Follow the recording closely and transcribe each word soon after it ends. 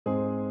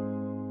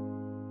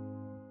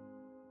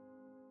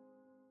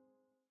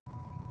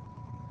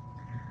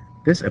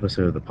This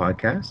episode of the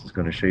podcast is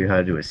going to show you how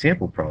to do a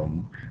sample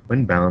problem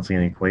when balancing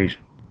an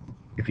equation.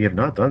 If you have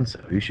not done so,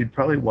 you should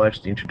probably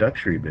watch the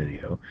introductory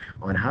video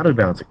on how to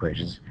balance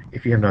equations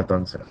if you have not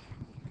done so.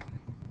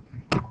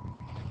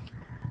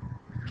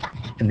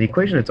 In the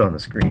equation that's on the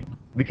screen,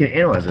 we can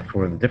analyze it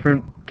for the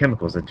different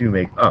chemicals that do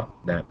make up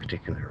that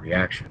particular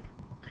reaction.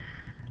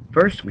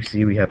 First,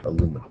 we have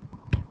aluminum.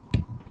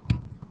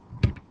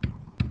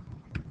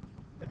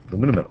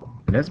 Aluminum metal,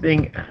 and that's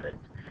being added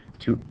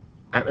to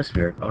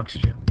atmospheric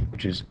oxygen,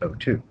 which is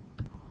O2,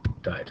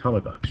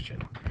 diatomic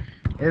oxygen.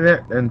 And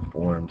that then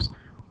forms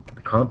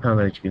the compound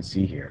that you can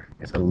see here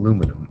is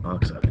aluminum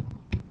oxide.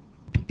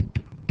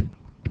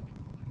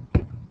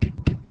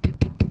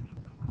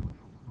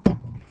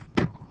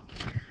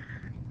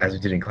 As we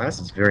did in class,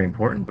 it's very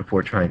important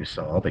before trying to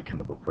solve a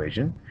chemical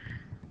equation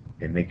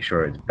and making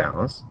sure it's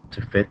balanced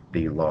to fit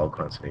the law of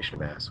conservation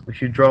of mass. We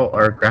should draw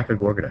our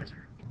graphic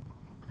organizer.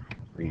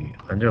 We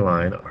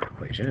underline our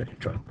equation and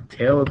drop the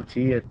tail of the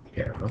T at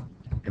the arrow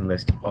and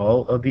list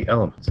all of the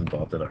elements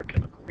involved in our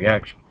chemical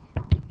reaction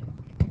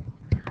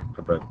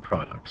for both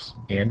products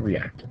and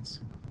reactants.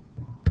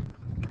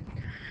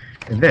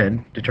 And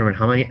then determine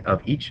how many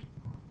of each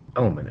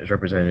element is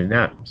represented in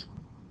atoms.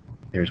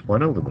 There's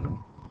 1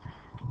 aluminum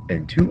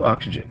and 2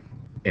 oxygen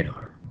in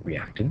our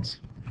reactants,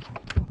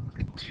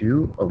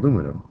 2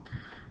 aluminum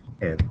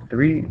and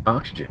 3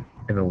 oxygen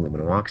in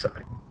aluminum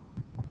oxide.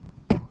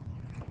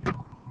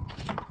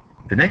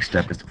 The next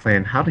step is to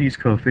plan how to use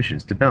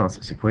coefficients to balance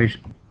this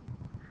equation.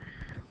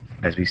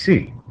 As we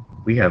see,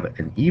 we have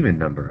an even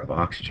number of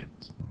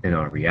oxygens in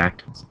our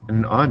reactants and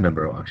an odd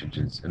number of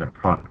oxygens in our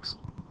products.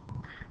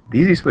 The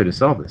easiest way to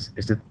solve this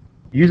is to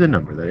use a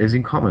number that is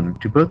in common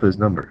to both those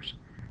numbers.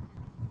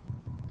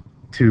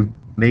 To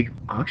make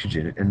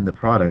oxygen in the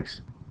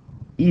products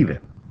even,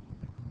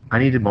 I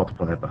need to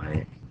multiply it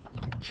by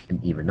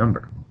an even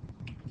number.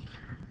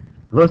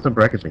 The lowest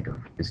number I can think of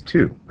is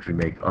 2, which would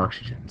make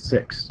oxygen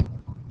 6.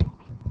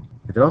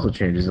 It also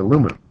changes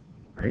aluminum,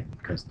 right?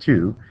 Because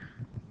 2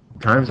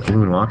 times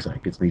aluminum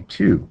oxide gets me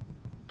 2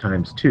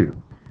 times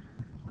 2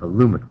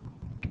 aluminum,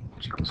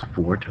 which equals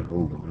 4 total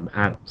aluminum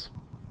atoms.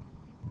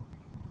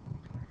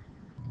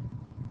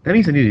 That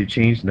means I need to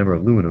change the number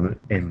of aluminum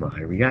in my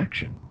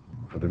reaction.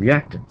 For the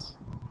reactants,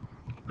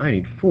 I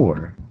need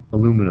 4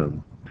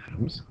 aluminum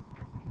atoms,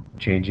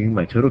 changing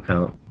my total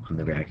count on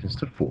the reactants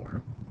to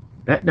 4.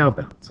 That now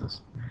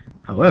balances.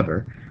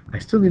 However, I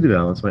still need to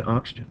balance my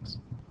oxygens.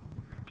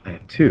 I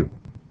have 2,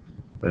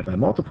 but if I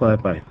multiply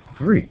it by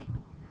 3,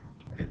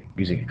 and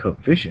using a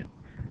coefficient,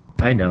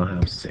 I now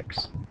have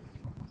 6.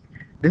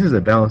 This is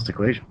a balanced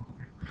equation.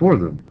 4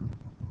 aluminum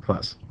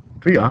plus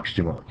 3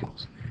 oxygen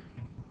molecules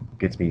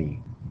gets me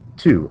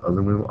 2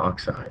 aluminum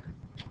oxide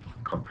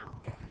compound.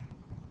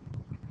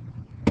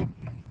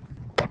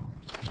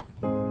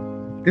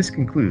 This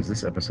concludes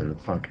this episode of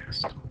the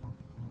podcast.